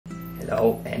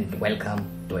Hello and welcome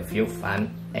to a few fun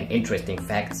and interesting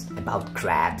facts about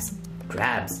crabs.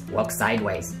 Crabs walk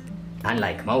sideways.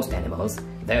 Unlike most animals,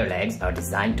 their legs are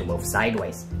designed to move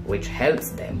sideways, which helps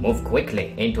them move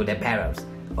quickly into the burrows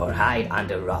or hide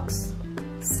under rocks.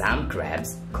 Some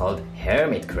crabs, called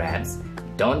hermit crabs,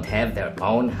 don't have their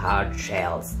own hard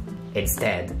shells.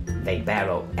 Instead, they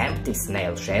burrow empty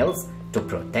snail shells to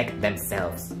protect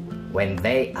themselves. When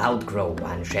they outgrow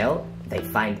one shell, they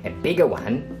find a bigger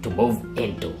one to move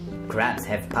into. Crabs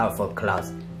have powerful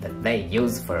claws that they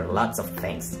use for lots of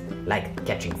things, like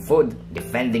catching food,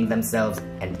 defending themselves,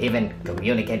 and even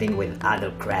communicating with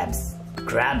other crabs.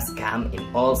 Crabs come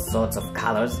in all sorts of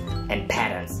colors and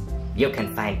patterns. You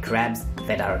can find crabs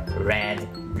that are red,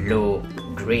 blue,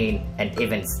 green, and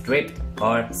even striped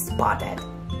or spotted.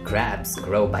 Crabs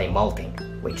grow by molting,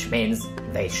 which means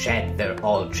they shed their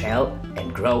old shell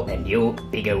and grow a new,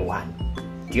 bigger one.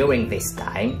 During this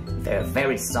time, they're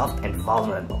very soft and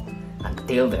vulnerable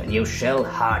until their new shell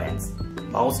hardens.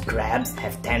 Most crabs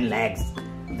have 10 legs.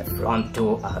 The front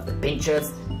 2 are the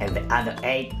pinchers and the other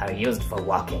 8 are used for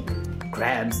walking.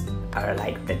 Crabs are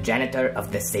like the janitor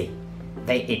of the sea.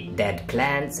 They eat dead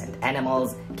plants and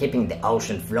animals, keeping the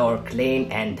ocean floor clean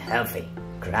and healthy.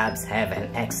 Crabs have an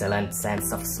excellent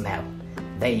sense of smell.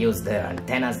 They use their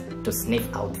antennas to sniff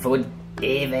out food,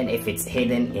 even if it's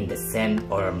hidden in the sand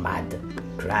or mud.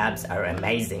 Crabs are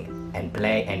amazing and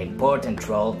play an important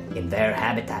role in their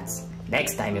habitats.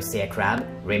 Next time you see a crab,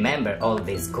 remember all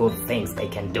these cool things they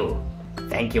can do.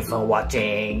 Thank you for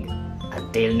watching.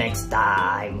 Until next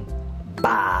time,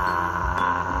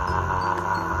 bye.